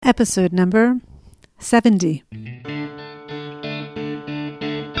episode number 70.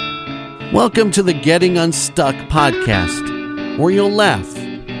 Welcome to the Getting Unstuck podcast, where you'll laugh,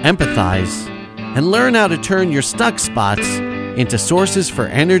 empathize, and learn how to turn your stuck spots into sources for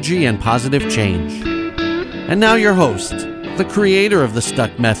energy and positive change. And now your host, the creator of the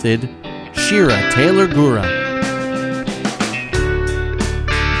Stuck Method, Shira Taylor-Gura.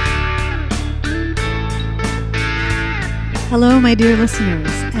 Hello, my dear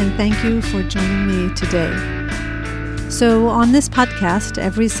listeners, and thank you for joining me today. So on this podcast,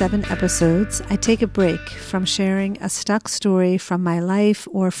 every 7 episodes, I take a break from sharing a stuck story from my life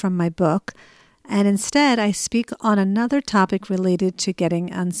or from my book, and instead I speak on another topic related to getting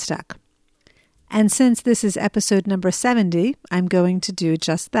unstuck. And since this is episode number 70, I'm going to do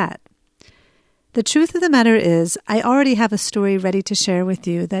just that. The truth of the matter is, I already have a story ready to share with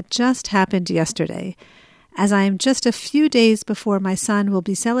you that just happened yesterday, as I am just a few days before my son will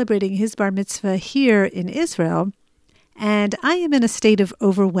be celebrating his bar mitzvah here in Israel, and I am in a state of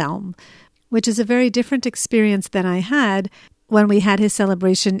overwhelm, which is a very different experience than I had when we had his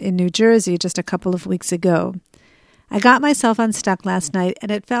celebration in New Jersey just a couple of weeks ago. I got myself unstuck last night,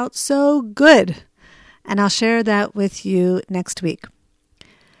 and it felt so good, and I'll share that with you next week.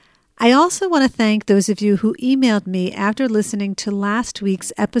 I also want to thank those of you who emailed me after listening to last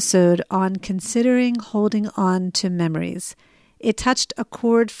week's episode on considering holding on to memories. It touched a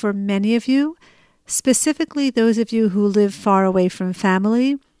chord for many of you, specifically those of you who live far away from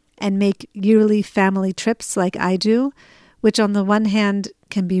family and make yearly family trips like I do, which on the one hand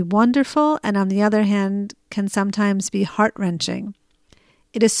can be wonderful and on the other hand can sometimes be heart-wrenching.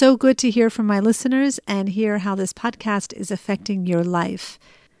 It is so good to hear from my listeners and hear how this podcast is affecting your life.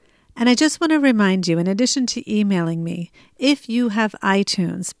 And I just want to remind you, in addition to emailing me, if you have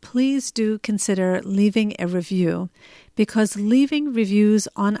iTunes, please do consider leaving a review, because leaving reviews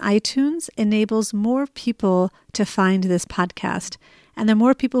on iTunes enables more people to find this podcast. And the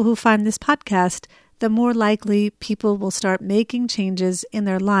more people who find this podcast, the more likely people will start making changes in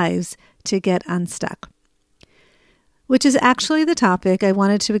their lives to get unstuck. Which is actually the topic I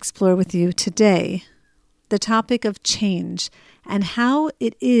wanted to explore with you today, the topic of change, and how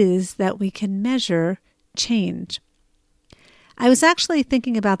it is that we can measure change. I was actually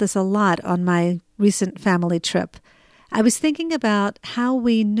thinking about this a lot on my recent family trip. I was thinking about how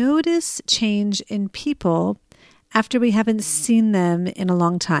we notice change in people after we haven't seen them in a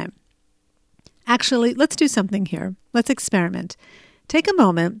long time. Actually, let's do something here. Let's experiment. Take a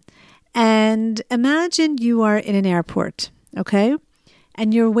moment and imagine you are in an airport, okay?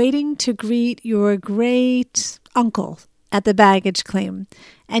 And you're waiting to greet your great uncle at the baggage claim,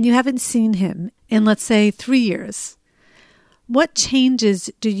 and you haven't seen him in, let's say, 3 years. What changes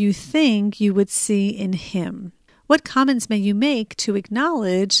do you think you would see in him? What comments may you make to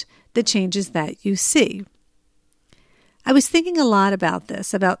acknowledge the changes that you see? I was thinking a lot about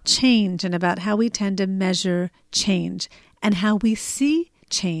this, about change and about how we tend to measure change and how we see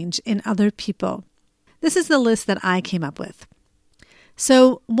change in other people. This is the list that I came up with.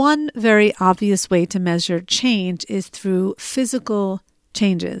 So one very obvious way to measure change is through physical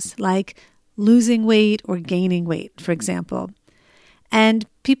changes, like losing weight or gaining weight, for example. And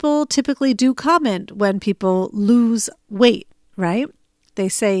people typically do comment when people lose weight, right? They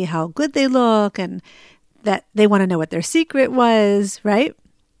say how good they look and that they want to know what their secret was, right?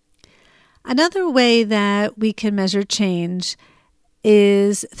 Another way that we can measure change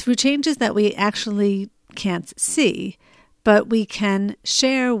is through changes that we actually can't see, but we can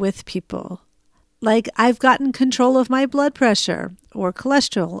share with people. Like, I've gotten control of my blood pressure or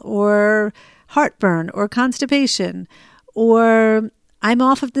cholesterol or heartburn or constipation, or I'm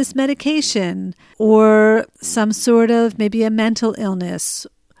off of this medication, or some sort of maybe a mental illness.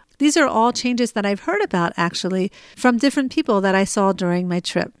 These are all changes that I've heard about actually from different people that I saw during my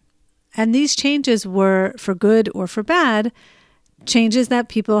trip. And these changes were for good or for bad, changes that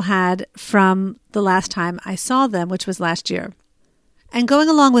people had from the last time I saw them, which was last year. And going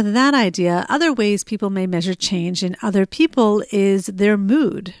along with that idea, other ways people may measure change in other people is their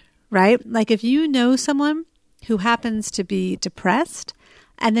mood, right? Like if you know someone who happens to be depressed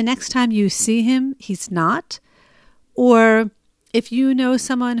and the next time you see him, he's not, or if you know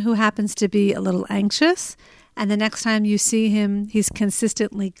someone who happens to be a little anxious and the next time you see him, he's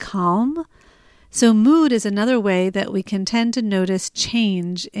consistently calm. So mood is another way that we can tend to notice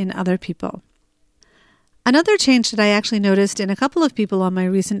change in other people. Another change that I actually noticed in a couple of people on my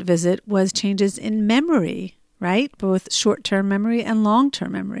recent visit was changes in memory, right? Both short-term memory and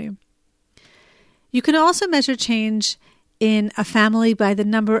long-term memory. You can also measure change in a family by the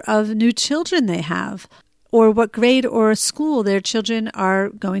number of new children they have, or what grade or school their children are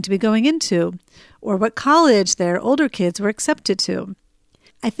going to be going into, or what college their older kids were accepted to.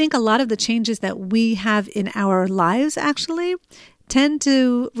 I think a lot of the changes that we have in our lives actually tend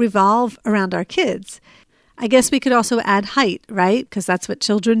to revolve around our kids. I guess we could also add height, right? Because that's what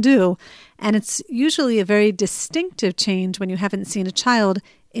children do. And it's usually a very distinctive change when you haven't seen a child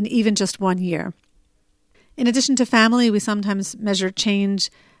in even just 1 year. In addition to family, we sometimes measure change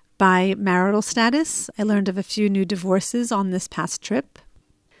by marital status. I learned of a few new divorces on this past trip.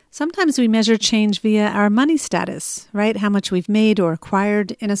 Sometimes we measure change via our money status, right? How much we've made or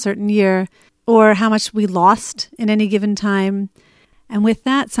acquired in a certain year, or how much we lost in any given time. And with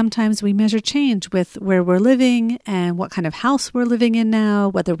that, sometimes we measure change with where we're living and what kind of house we're living in now,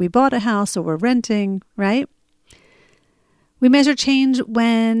 whether we bought a house or we're renting, right? We measure change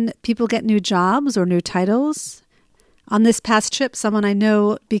when people get new jobs or new titles. On this past trip, someone I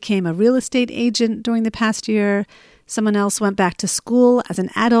know became a real estate agent during the past year. Someone else went back to school as an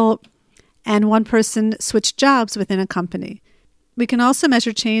adult, and one person switched jobs within a company. We can also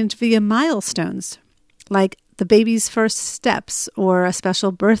measure change via milestones, like the baby's first steps, or a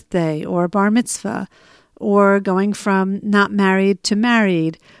special birthday, or bar mitzvah, or going from not married to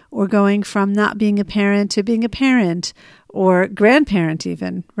married, or going from not being a parent to being a parent, or grandparent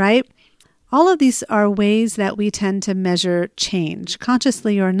even, right? All of these are ways that we tend to measure change.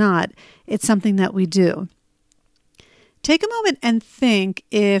 Consciously or not, it's something that we do. Take a moment and think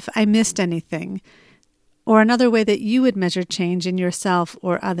if I missed anything, or another way that you would measure change in yourself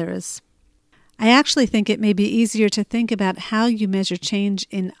or others. I actually think it may be easier to think about how you measure change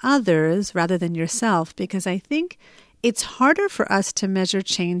in others rather than yourself, because I think it's harder for us to measure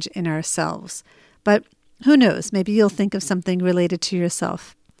change in ourselves. But who knows, maybe you'll think of something related to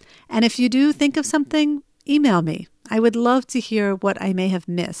yourself. And if you do think of something, email me. I would love to hear what I may have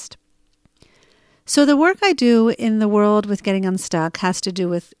missed. So the work I do in the world with Getting Unstuck has to do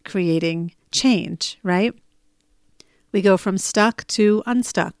with creating change, right? We go from stuck to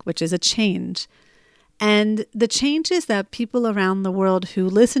unstuck, which is a change. And the changes that people around the world who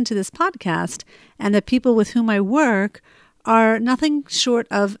listen to this podcast and the people with whom I work are nothing short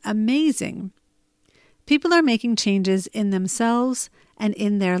of amazing. People are making changes in themselves and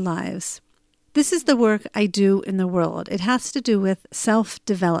in their lives. This is the work I do in the world. It has to do with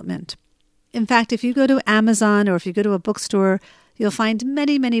self-development. In fact, if you go to Amazon or if you go to a bookstore, you'll find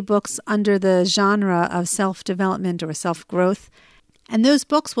many, many books under the genre of self-development or self-growth. And those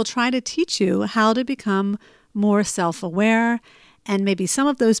books will try to teach you how to become more self-aware. And maybe some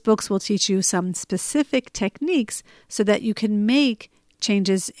of those books will teach you some specific techniques so that you can make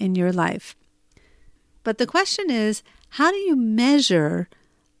changes in your life. But the question is, how do you measure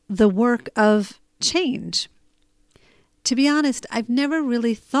the work of change? To be honest, I've never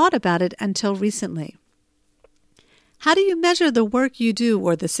really thought about it until recently. How do you measure the work you do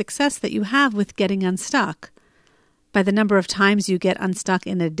or the success that you have with getting unstuck? By the number of times you get unstuck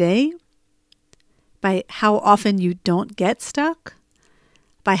in a day? By how often you don't get stuck?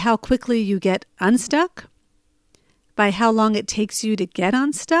 By how quickly you get unstuck? By how long it takes you to get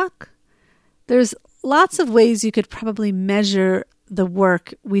unstuck? There's lots of ways you could probably measure the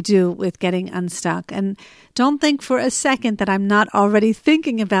work we do with getting unstuck. And don't think for a second that I'm not already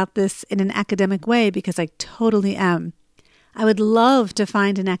thinking about this in an academic way, because I totally am. I would love to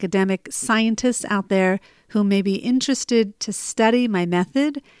find an academic scientist out there who may be interested to study my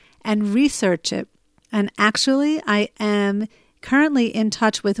method and research it. And actually, I am currently in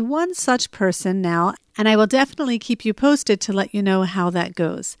touch with one such person now, and I will definitely keep you posted to let you know how that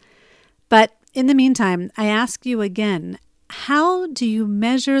goes. But in the meantime, I ask you again, how do you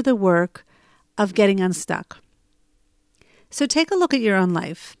measure the work of getting unstuck? So take a look at your own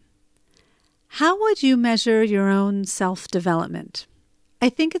life. How would you measure your own self-development? I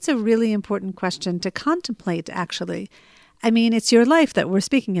think it's a really important question to contemplate, actually. I mean, it's your life that we're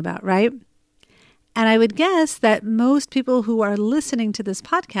speaking about, right? And I would guess that most people who are listening to this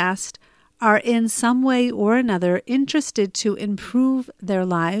podcast are in some way or another interested to improve their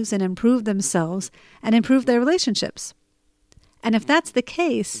lives and improve themselves and improve their relationships. And if that's the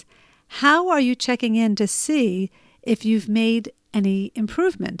case, how are you checking in to see if you've made any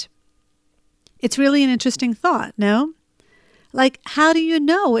improvement? It's really an interesting thought, no? Like, how do you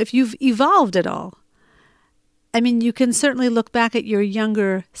know if you've evolved at all? I mean, you can certainly look back at your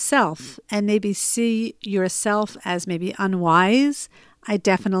younger self and maybe see yourself as maybe unwise. I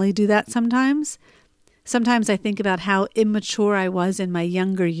definitely do that sometimes. Sometimes I think about how immature I was in my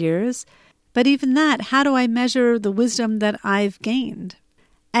younger years. But even that, how do I measure the wisdom that I've gained?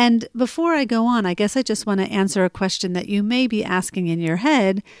 And before I go on, I guess I just want to answer a question that you may be asking in your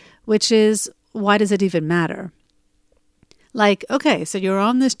head, which is, why does it even matter? Like, okay, so you're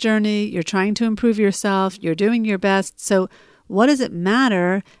on this journey, you're trying to improve yourself, you're doing your best. So what does it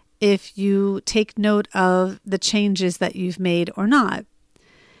matter if you take note of the changes that you've made or not?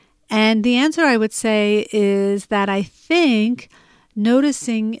 And the answer I would say is that I think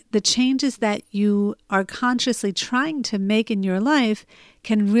noticing the changes that you are consciously trying to make in your life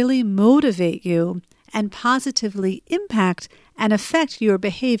can really motivate you and positively impact and affect your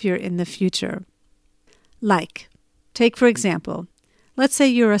behavior in the future. Like, take for example, let's say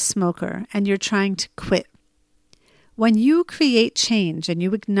you're a smoker and you're trying to quit. When you create change and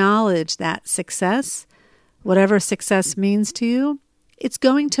you acknowledge that success, whatever success means to you, it's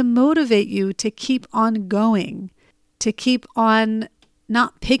going to motivate you to keep on going, to keep on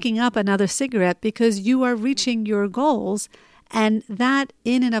not picking up another cigarette because you are reaching your goals, and that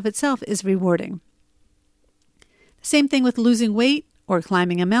in and of itself is rewarding. Same thing with losing weight or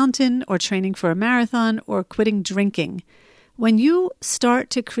climbing a mountain or training for a marathon or quitting drinking. When you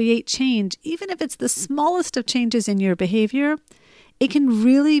start to create change, even if it's the smallest of changes in your behavior, it can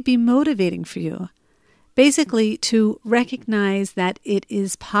really be motivating for you. Basically, to recognize that it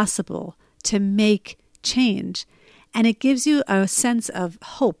is possible to make change. And it gives you a sense of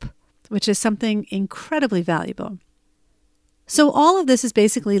hope, which is something incredibly valuable. So all of this is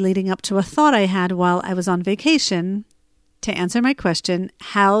basically leading up to a thought I had while I was on vacation to answer my question,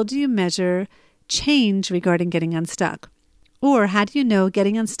 how do you measure change regarding getting unstuck? Or how do you know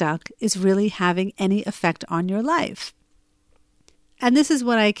getting unstuck is really having any effect on your life? And this is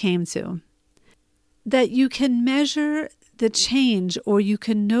what I came to. That you can measure the change, or you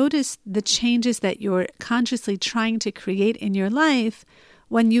can notice the changes that you're consciously trying to create in your life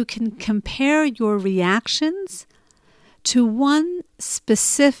when you can compare your reactions to one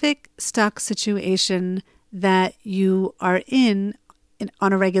specific stuck situation that you are in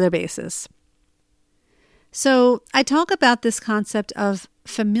on a regular basis. So I talk about this concept of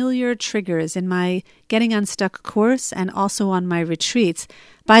familiar triggers in my Getting Unstuck course and also on my retreats.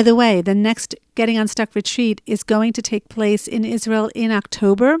 By the way, the next Getting Unstuck retreat is going to take place in Israel in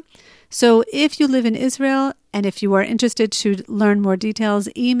October. So if you live in Israel and if you are interested to learn more details,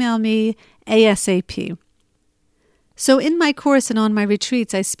 email me ASAP. So in my course and on my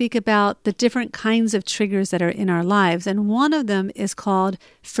retreats, I speak about the different kinds of triggers that are in our lives, and one of them is called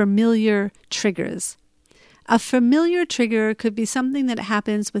familiar triggers. A familiar trigger could be something that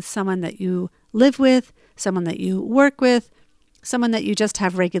happens with someone that you live with, someone that you work with, someone that you just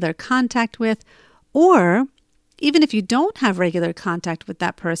have regular contact with, or even if you don't have regular contact with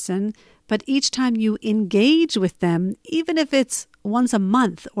that person, but each time you engage with them, even if it's once a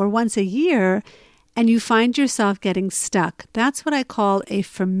month or once a year, and you find yourself getting stuck, that's what I call a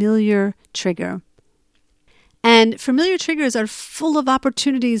familiar trigger. And familiar triggers are full of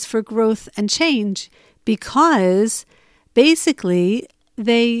opportunities for growth and change because basically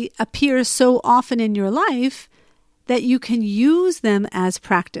they appear so often in your life that you can use them as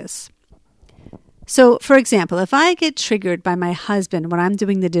practice. So, for example, if I get triggered by my husband when I'm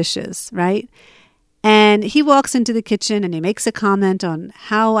doing the dishes, right? And he walks into the kitchen and he makes a comment on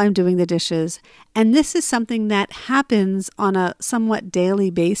how I'm doing the dishes. And this is something that happens on a somewhat daily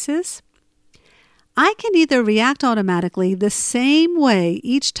basis. I can either react automatically the same way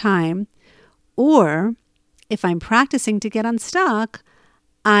each time, or if I'm practicing to get unstuck,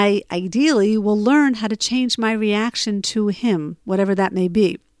 I ideally will learn how to change my reaction to him, whatever that may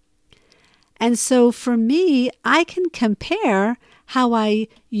be. And so for me, I can compare how I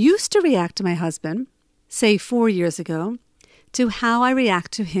used to react to my husband, say 4 years ago, to how I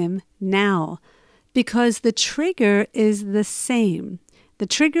react to him now, because the trigger is the same. The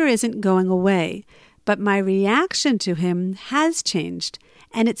trigger isn't going away, but my reaction to him has changed,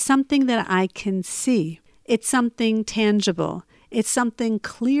 and it's something that I can see. It's something tangible. It's something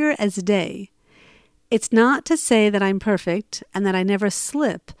clear as day. It's not to say that I'm perfect and that I never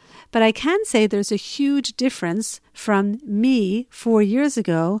slip, but I can say there's a huge difference from me 4 years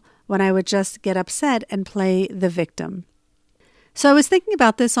ago when I would just get upset and play the victim. So I was thinking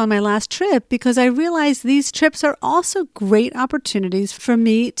about this on my last trip because I realized these trips are also great opportunities for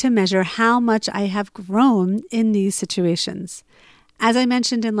me to measure how much I have grown in these situations. As I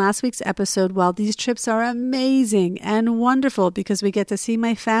mentioned in last week's episode, while these trips are amazing and wonderful because we get to see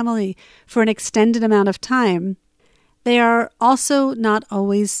my family for an extended amount of time, they are also not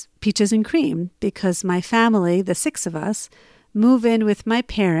always peaches and cream because my family, the 6 of us, move in with my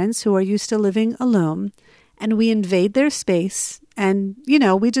parents who are used to living alone, and we invade their space and,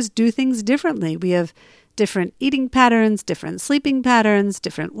 we just do things differently. We have different eating patterns, different sleeping patterns,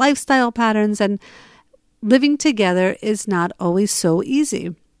 different lifestyle patterns, and living together is not always so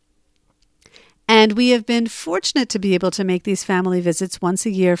easy. And we have been fortunate to be able to make these family visits once a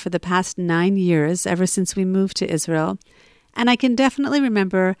year for the past 9 years, ever since we moved to Israel. And I can definitely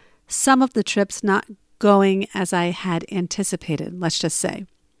remember some of the trips not going as I had anticipated, let's just say.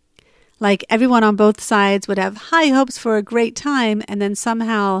 Like everyone on both sides would have high hopes for a great time, and then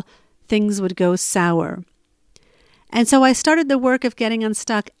somehow things would go sour. And so I started the work of getting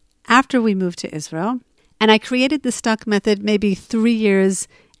unstuck after we moved to Israel. And I created the Stuck Method maybe 3 years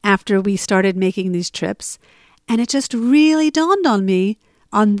after we started making these trips. And it just really dawned on me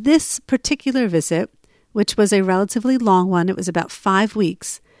on this particular visit, which was a relatively long one, it was about 5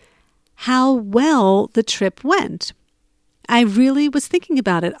 weeks, how well the trip went. I really was thinking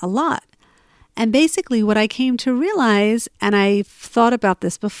about it a lot. And basically what I came to realize, and I've thought about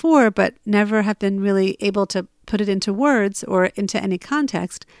this before, but never have been really able to put it into words or into any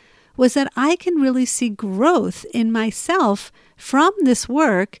context, was that I can really see growth in myself from this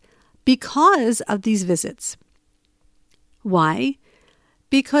work because of these visits. Why?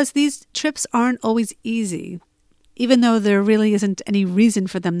 Because these trips aren't always easy, even though there really isn't any reason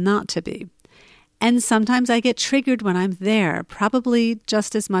for them not to be. And sometimes I get triggered when I'm there, probably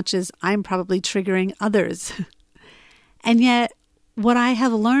just as much as I'm probably triggering others. And yet, what I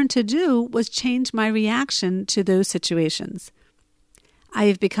have learned to do was change my reaction to those situations. I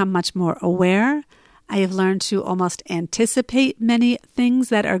have become much more aware. I have learned to almost anticipate many things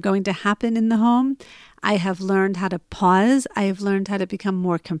that are going to happen in the home. I have learned how to pause. I have learned how to become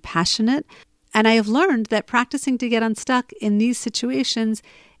more compassionate. And I have learned that practicing to get unstuck in these situations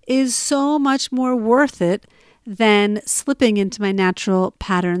is so much more worth it than slipping into my natural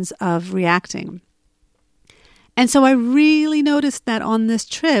patterns of reacting. And so I really noticed that on this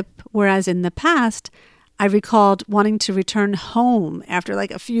trip, whereas in the past, I recalled wanting to return home after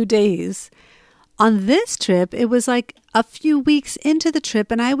like a few days. On this trip, it was like a few weeks into the trip,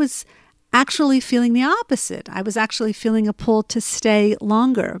 and I was actually feeling the opposite. I was actually feeling a pull to stay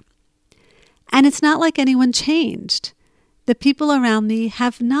longer. And it's not like anyone changed. The people around me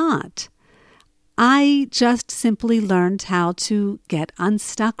have not. I just simply learned how to get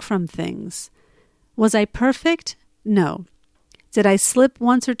unstuck from things. Was I perfect? No. Did I slip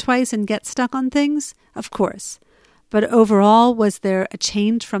once or twice and get stuck on things? Of course. But overall, was there a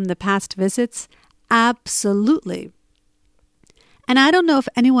change from the past visits? Absolutely. And I don't know if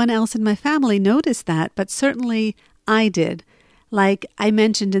anyone else in my family noticed that, but certainly I did. Like I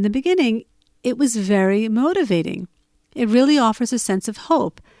mentioned in the beginning, it was very motivating. It really offers a sense of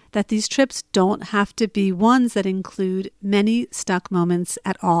hope that these trips don't have to be ones that include many stuck moments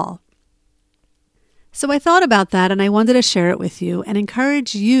at all. So I thought about that and I wanted to share it with you and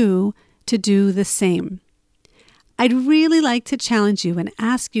encourage you to do the same. I'd really like to challenge you and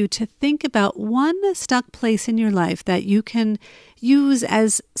ask you to think about one stuck place in your life that you can use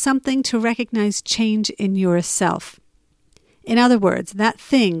as something to recognize change in yourself. In other words, that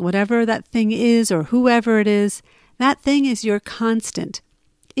thing, whatever that thing is or whoever it is, that thing is your constant.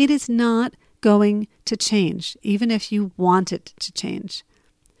 It is not going to change, even if you want it to change.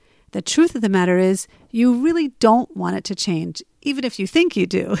 The truth of the matter is, you really don't want it to change, even if you think you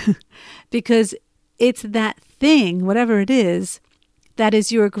do, because it's that thing, whatever it is, that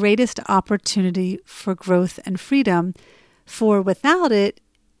is your greatest opportunity for growth and freedom. For without it,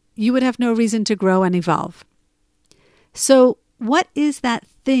 you would have no reason to grow and evolve. So, what is that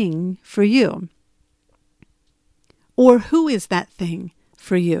thing for you? Or who is that thing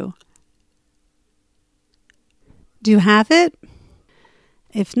for you? Do you have it?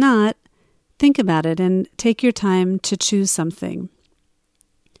 If not, think about it and take your time to choose something.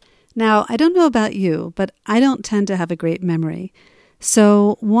 Now, I don't know about you, but I don't tend to have a great memory.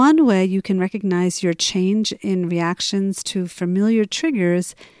 So one way you can recognize your change in reactions to familiar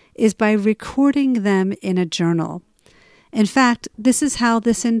triggers is by recording them in a journal. In fact, this is how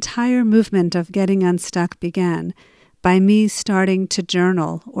this entire movement of getting unstuck began, by me starting to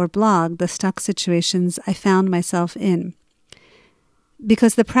journal or blog the stuck situations I found myself in.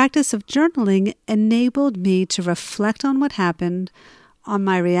 Because the practice of journaling enabled me to reflect on what happened, on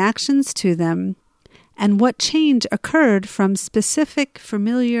my reactions to them, and what change occurred from specific,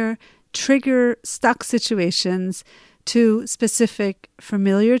 familiar, trigger stuck situations to specific,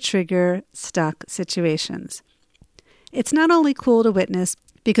 familiar, trigger stuck situations. It's not only cool to witness,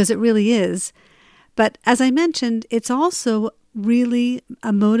 because it really is, but as I mentioned, it's also really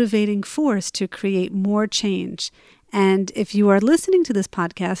a motivating force to create more change. And if you are listening to this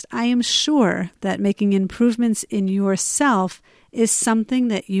podcast, I am sure that making improvements in yourself is something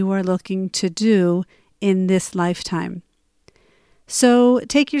that you are looking to do in this lifetime. So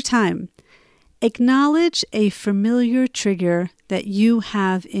take your time. Acknowledge a familiar trigger that you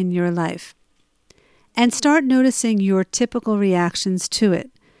have in your life. and start noticing your typical reactions to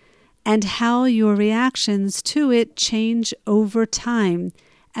it and how your reactions to it change over time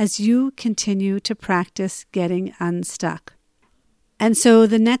as you continue to practice getting unstuck. And so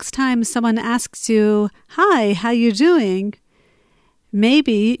the next time someone asks you, "Hi, how you doing?"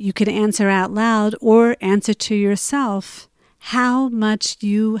 maybe you could answer out loud or answer to yourself how much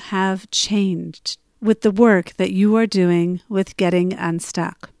you have changed with the work that you are doing with getting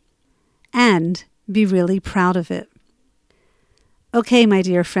unstuck. And be really proud of it. Okay, my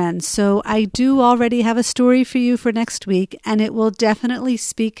dear friends, so I do already have a story for you for next week, and it will definitely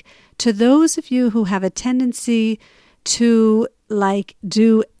speak to those of you who have a tendency to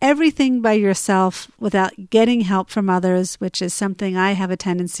do everything by yourself without getting help from others, which is something I have a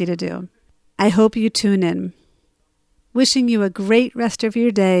tendency to do. I hope you tune in. Wishing you a great rest of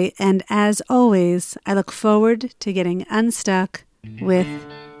your day, and as always, I look forward to getting unstuck with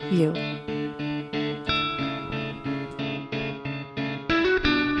you.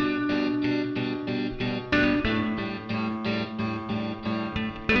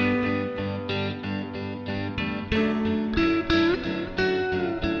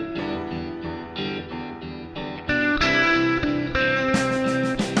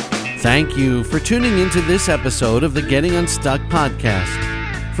 Thank you for tuning into this episode of the Getting Unstuck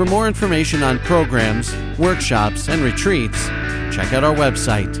podcast. For more information on programs, workshops, and retreats, check out our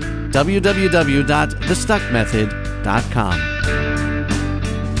website, www.thestuckmethod.com.